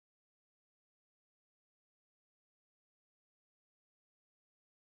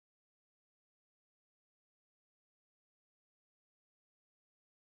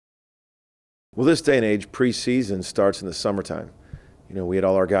Well, this day and age, preseason starts in the summertime. You know, we had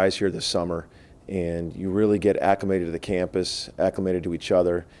all our guys here this summer, and you really get acclimated to the campus, acclimated to each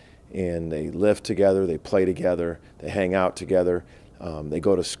other, and they live together, they play together, they hang out together, they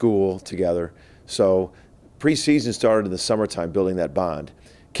go to school together. So preseason started in the summertime, building that bond.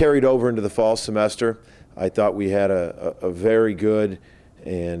 Carried over into the fall semester. I thought we had a very good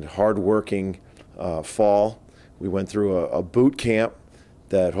and hard-working fall. We went through a boot camp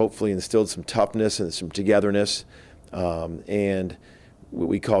that hopefully instilled some toughness and some togetherness, and what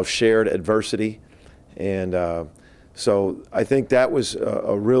we call shared adversity. And so I think that was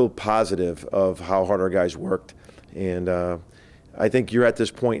a real positive of how hard our guys worked. And I think you're at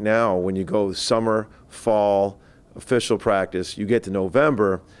this point now when you go summer, fall, official practice, you get to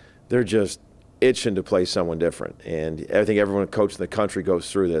November, they're just itching to play someone different. And I think everyone coach in the country goes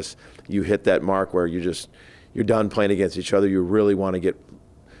through this. You hit that mark where you're done playing against each other. You really want to get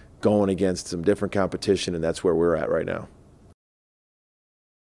going against some different competition, and that's where we're at right now.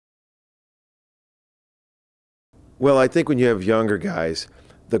 Well, I think when you have younger guys,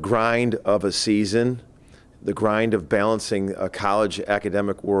 the grind of a season, the grind of balancing a college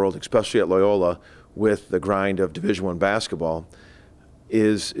academic world, especially at Loyola, with the grind of Division I basketball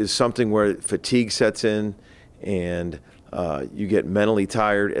is something where fatigue sets in, and you get mentally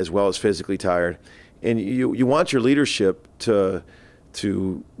tired as well as physically tired. And you want your leadership to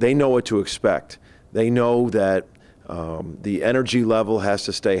they know what to expect. They know that the energy level has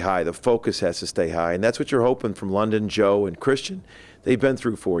to stay high, the focus has to stay high, and that's what you're hoping from London, Joe, and Christian. They've been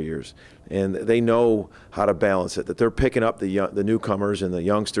through 4 years, and they know how to balance it, that they're picking up the newcomers and the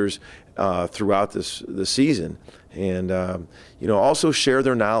youngsters throughout the season, and you know, also share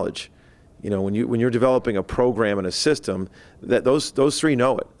their knowledge. You know, when you're developing a program and a system, that those three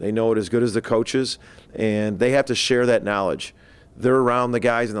know it. They know it as good as the coaches, and they have to share that knowledge. They're around the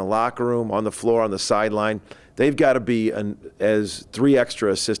guys in the locker room, on the floor, on the sideline. They've got to be as 3 extra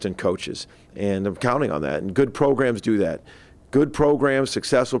assistant coaches, and I'm counting on that. And good programs do that. Good programs,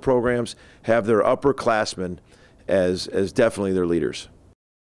 successful programs, have their upperclassmen as definitely their leaders.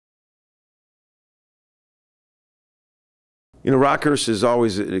 You know, Rockhurst is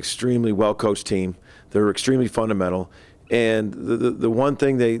always an extremely well-coached team. They're extremely fundamental, and the one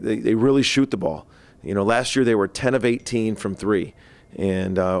thing they really shoot the ball. You know, last year they were 10 of 18 from 3,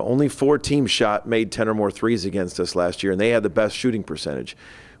 and only 4 teams made 10 or more threes against us last year, and they had the best shooting percentage.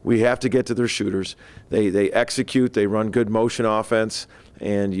 We have to get to their shooters. They execute, they run good motion offense,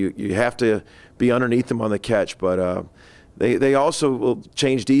 and you have to be underneath them on the catch. But they also will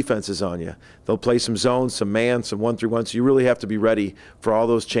change defenses on you. They'll play some zones, some man, some 1-3-1. So you really have to be ready for all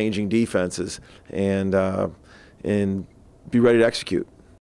those changing defenses and be ready to execute.